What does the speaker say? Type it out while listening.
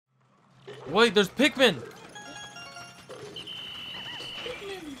Wait, there's Pikmin!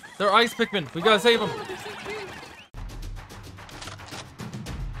 They're ice Pikmin. We gotta save them. Oh, they're so cute.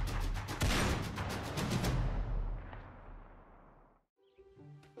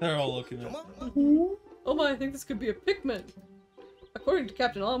 They're all looking at. Oh my, I think this could be a Pikmin. According to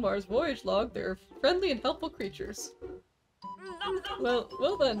Captain Almar's voyage log, they're friendly and helpful creatures.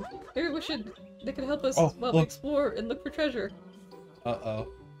 Well then, maybe they could help us while we explore and look for treasure. Uh-oh.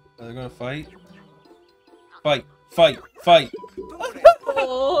 Are they gonna fight? Fight! Fight! Fight!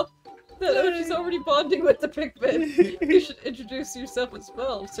 Oh, that Oatchi's already bonding with the Pikmin. You should introduce yourself as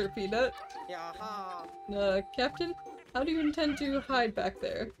well, Sir Peanut. Captain, how do you intend to hide back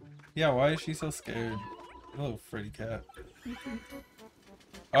there? Yeah, why is she so scared? Little free cat.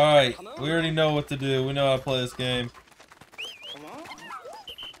 Alright, we already know what to do. We know how to play this game.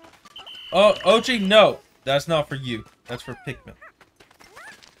 Oh, Oatchi, no! That's not for you. That's for Pikmin.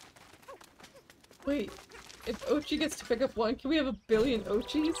 Wait, if Oatchi gets to pick up one, can we have a billion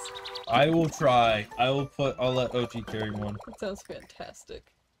Oatchis? I will try. I'll let Oatchi carry one. That sounds fantastic.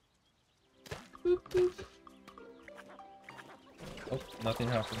 Boop, boop. Oh, nothing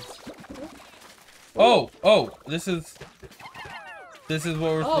happens. Oh, this is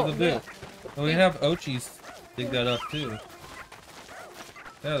what we're supposed to do. Yeah. And we can have Oatchis dig that up too.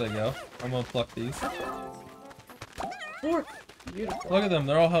 There they go. I'm gonna pluck these. Four. Beautiful. Look at them,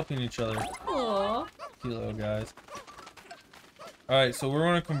 they're all helping each other. Aww. Cute little guys. Alright, so we're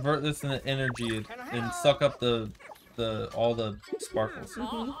gonna convert this into energy and suck up all the sparkles.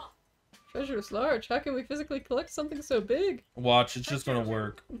 Mm-hmm. Treasure is large. How can we physically collect something so big? Watch, it's just gonna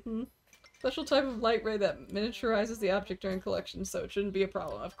work. Mm-hmm. Special type of light ray that miniaturizes the object during collection, so it shouldn't be a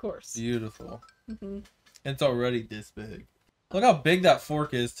problem, of course. Beautiful. Mm-hmm. It's already this big. Look how big that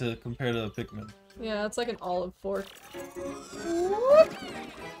fork is to compare to the Pikmin. Yeah, it's like an olive fork.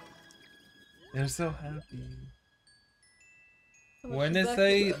 They're so happy. How much When does it that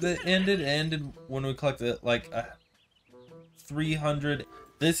say give us? that ended when we collected like 300.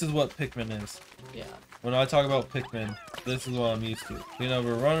 This is what Pikmin is. Yeah. When I talk about Pikmin, this is what I'm used to. You know,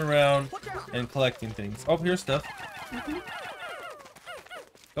 we're running around and collecting things. Oh, here's stuff. Mm-hmm.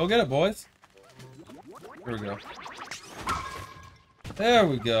 Go get it, boys. Here we go. There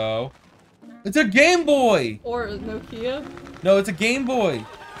we go. It's a Game Boy! Or a Nokia. No, it's a Game Boy.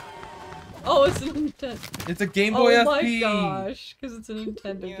 Oh, it's a Nintendo. It's a Game Boy Oh SP. my gosh, because it's a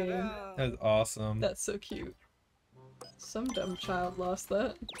Nintendo game. That's awesome. That's so cute. Some dumb child lost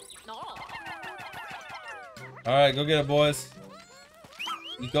that. Alright, go get it, boys.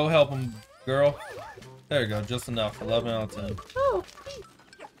 You go help him, girl. There you go, just enough. 11 out of 10. Oh!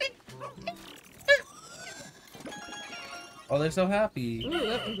 Oh, they're so happy. Ooh,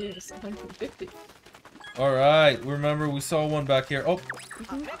 that one gave us 150. Alright, remember we saw one back here. Oh!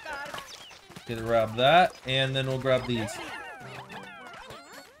 Mm-hmm. Get grab that, and then we'll grab these.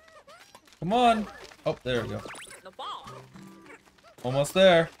 Come on! Oh, there we go. Almost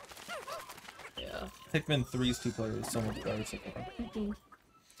there. Yeah. Pikmin 3's 2 players, so much better so far. Mm-hmm.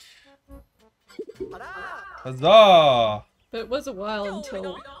 Huzzah! But it was a while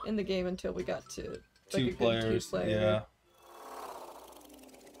in the game until we got to like, Two a good players, two-player. yeah.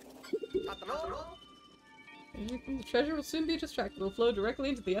 The treasure will soon be distracted. Will flow directly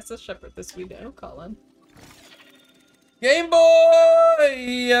into the SS Shepherd. This we know, Colin. Game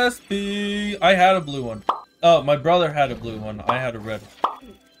Boy SP! I had a blue one. Oh, my brother had a blue one. I had a red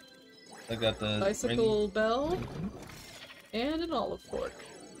one. I got the Bicycle bell and an olive fork.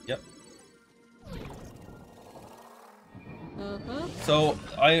 Yep. Uh-huh. So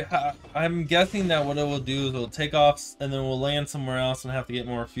I'm guessing that what it will do is it'll take off and then we'll land somewhere else and have to get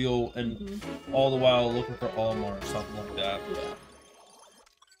more fuel and all the while looking for Olimar or something like that.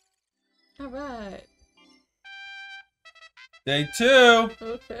 Yeah. Alright. Day 2!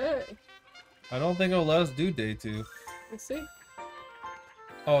 Okay. I don't think it'll let us do day 2. Let's see.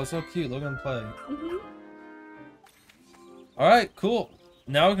 Oh, it's so cute. Look at him play. Mm-hmm. Alright, cool.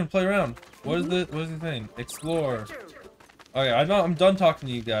 Now we can play around. What is the thing? Explore. Okay, I'm done talking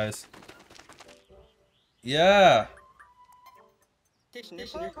to you guys. Yeah.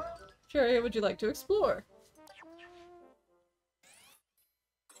 Sure, area would you like to explore?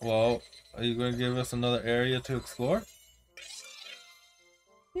 Well, are you going to give us another area to explore?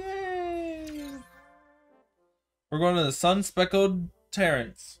 Yay! We're going to the Sun-Speckled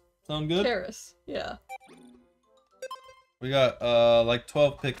Terrace. Sound good? Terrace, yeah. We got, like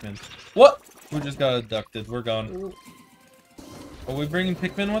 12 Pikmin. What? We just got abducted. We're gone. Ooh. Are we bringing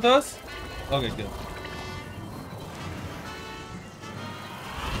Pikmin with us? Okay, good.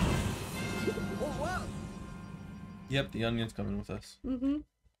 Yep, the onion's coming with us. Mm-hmm.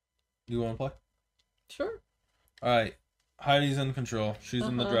 You want to play? Sure. Alright. Heidi's in control. She's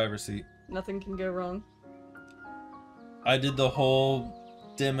in the driver's seat. Nothing can go wrong. I did the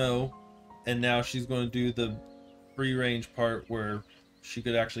whole demo, and now she's going to do the free range part where she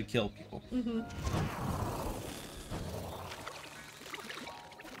could actually kill people. Mm-hmm.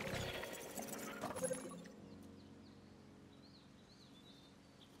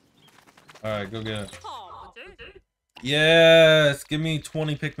 Alright, go get it. Yes! Give me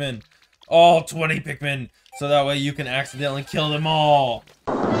 20 Pikmin. All 20 Pikmin! So that way you can accidentally kill them all!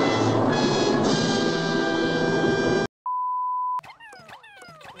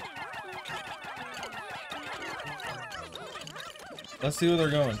 Let's see where they're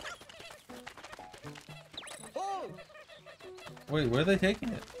going. Wait, where are they taking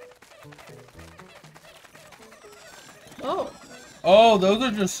it? Oh. Oh, those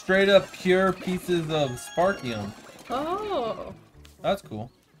are just straight up pure pieces of Sparkium. Oh. That's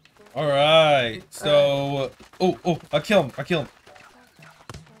cool. Alright, so... Oh, I kill him, I kill him.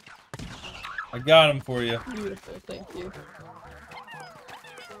 I got him for you. Beautiful, thank you.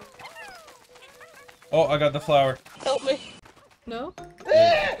 Oh, I got the flower. Help me. No?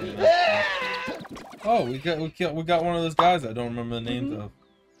 Oh, we got one of those guys I don't remember the names of.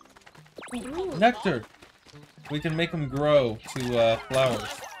 Ooh. Nectar. We can make them grow to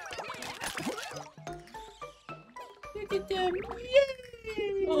flowers. Look at them!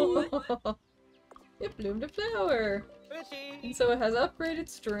 Yay! Oh. It bloomed a flower. And so it has upgraded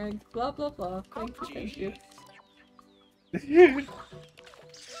strength. Blah blah blah. Thank you.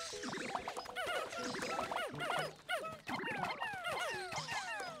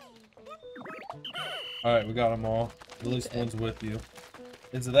 Alright, we got them all. At least one's with you.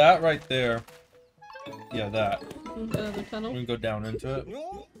 Is that right there? Yeah, that. Another tunnel. We can go down into it.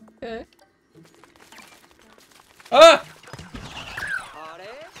 Okay. Ah!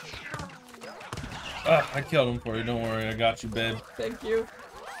 Ah, I killed him for you. Don't worry, I got you, babe. Thank you.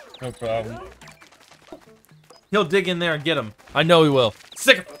 No problem. He'll dig in there and get him. I know he will.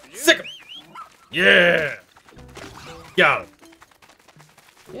 Sick him! Sick him! Yeah! Got him.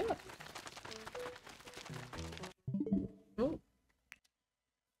 Yeah. Oh.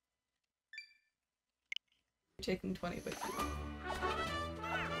 You're taking 20, but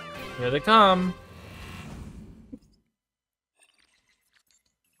Here they come.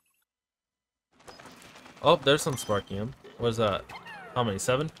 Oh, there's some Sparkium. What is that? How many?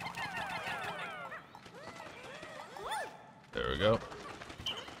 7? There we go.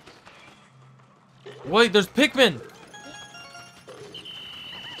 Wait, there's Pikmin!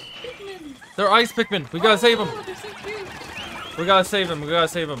 They're ice Pikmin. We gotta save them. oh, they're so cute. We gotta save them. We gotta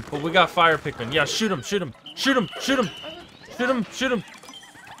save them. But we got fire Pikmin. Yeah, shoot him. Shoot him. Shoot him. Shoot him. Shoot him. Shoot him.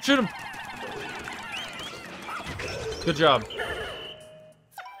 Shoot him. Good job.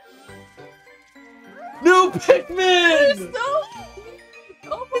 New Pikmin! They're so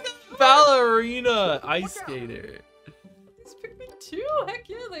oh my god. Ballerina ice skater. It's Pikmin too. Heck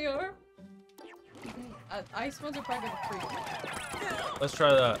yeah, they are. Ice ones are probably gonna freeze. Let's try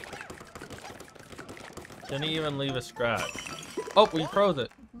that. Didn't even leave a scratch. Oh, we froze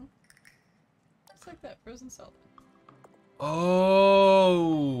it. It's like that frozen salt.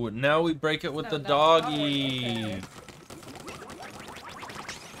 Oh, now we break it with No, the that's not doggy. working.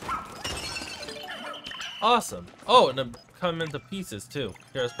 Awesome. Oh, and it come into pieces too.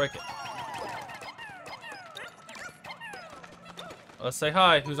 Here, let's break it. Let's say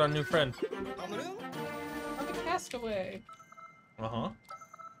hi. Who's our new friend? I'm a castaway. Uh-huh.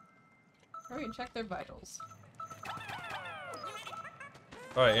 Hurry and check their vitals.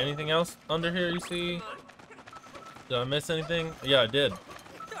 Alright, anything else under here you see? Did I miss anything? Yeah, I did.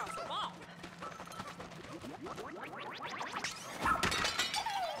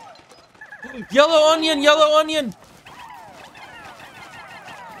 Yellow onion! Yellow onion!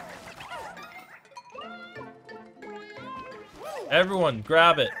 Everyone,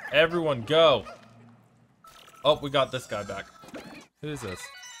 grab it. Everyone, go. Oh, we got this guy back. Who is this?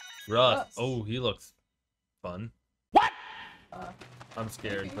 Russ. Oh, he looks fun. What? I'm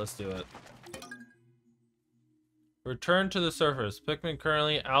scared. Let's do it. Return to the surface. Pikmin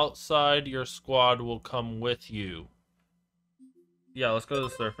currently outside your squad will come with you. Yeah, let's go to the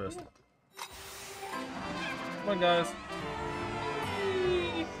surface. Come on, guys.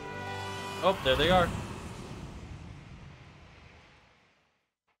 Oh, there they are.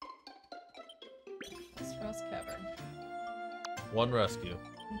 Strauss Cavern. One rescue.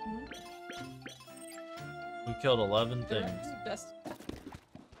 We killed 11 things. Best.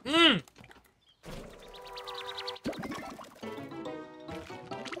 Mmm!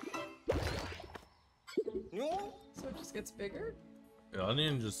 So it just gets bigger? The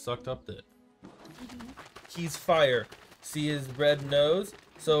onion just sucked up the... He's fire. See his red nose?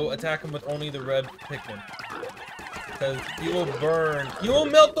 So attack him with only the red Pikmin. Because he will burn. He will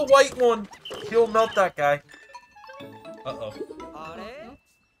melt the white one. He'll melt that guy. Uh-oh.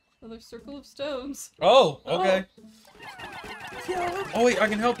 Another circle of stones. Oh, okay. Oh, wait, I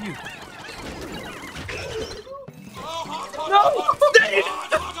can help you. No! Dang!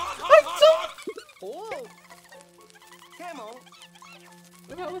 I'm so...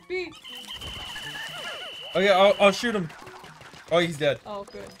 What about with me? Okay, I'll shoot him. Oh, he's dead. Oh,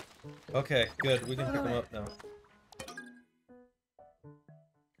 good. Okay, good. We can pick him up now.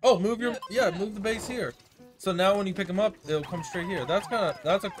 Oh, move your... Yeah, move the base here. So now when you pick him up, it'll come straight here. That's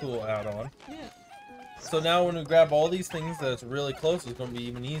a cool add-on. Yeah. So now when we grab all these things that's really close, it's gonna be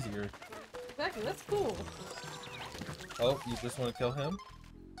even easier. Exactly, that's cool. Oh, you just want to kill him?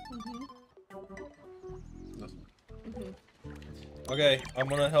 This one. Okay, I'm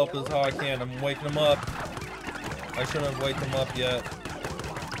gonna help as how I can. I'm waking him up. I shouldn't have waked him up yet.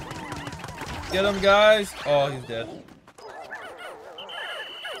 Get him, guys! Oh, he's dead.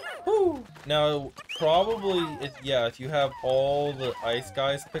 Whew. Now, probably, if you have all the ice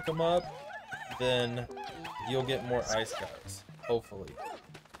guys pick them up, then you'll get more ice guys. Hopefully.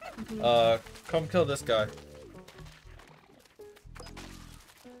 Come kill this guy.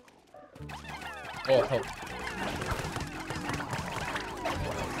 Oh, help.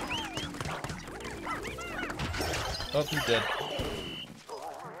 Oh, he's dead.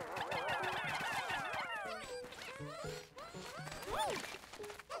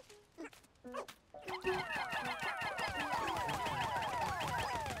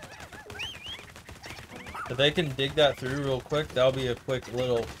 If they can dig that through real quick, that'll be a quick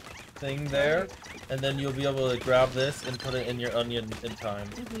little thing there. And then you'll be able to grab this and put it in your onion in time.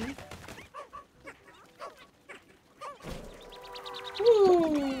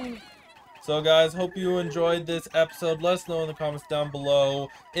 Woo. So guys, hope you enjoyed this episode. Let us know in the comments down below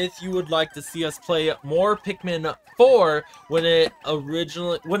if you would like to see us play more Pikmin 4 when it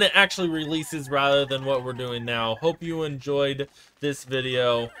actually releases rather than what we're doing now. Hope you enjoyed this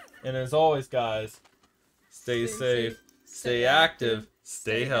video. And as always, guys, stay safe, stay active,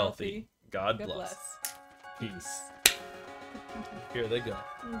 stay healthy. God bless. Peace. Here they go.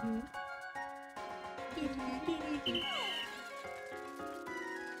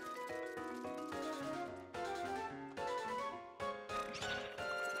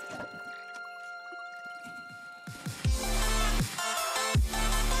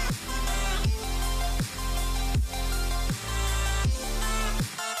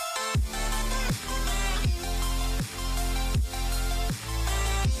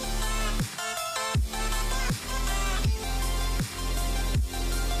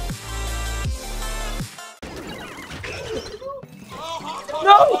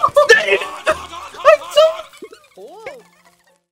 No! Dang it!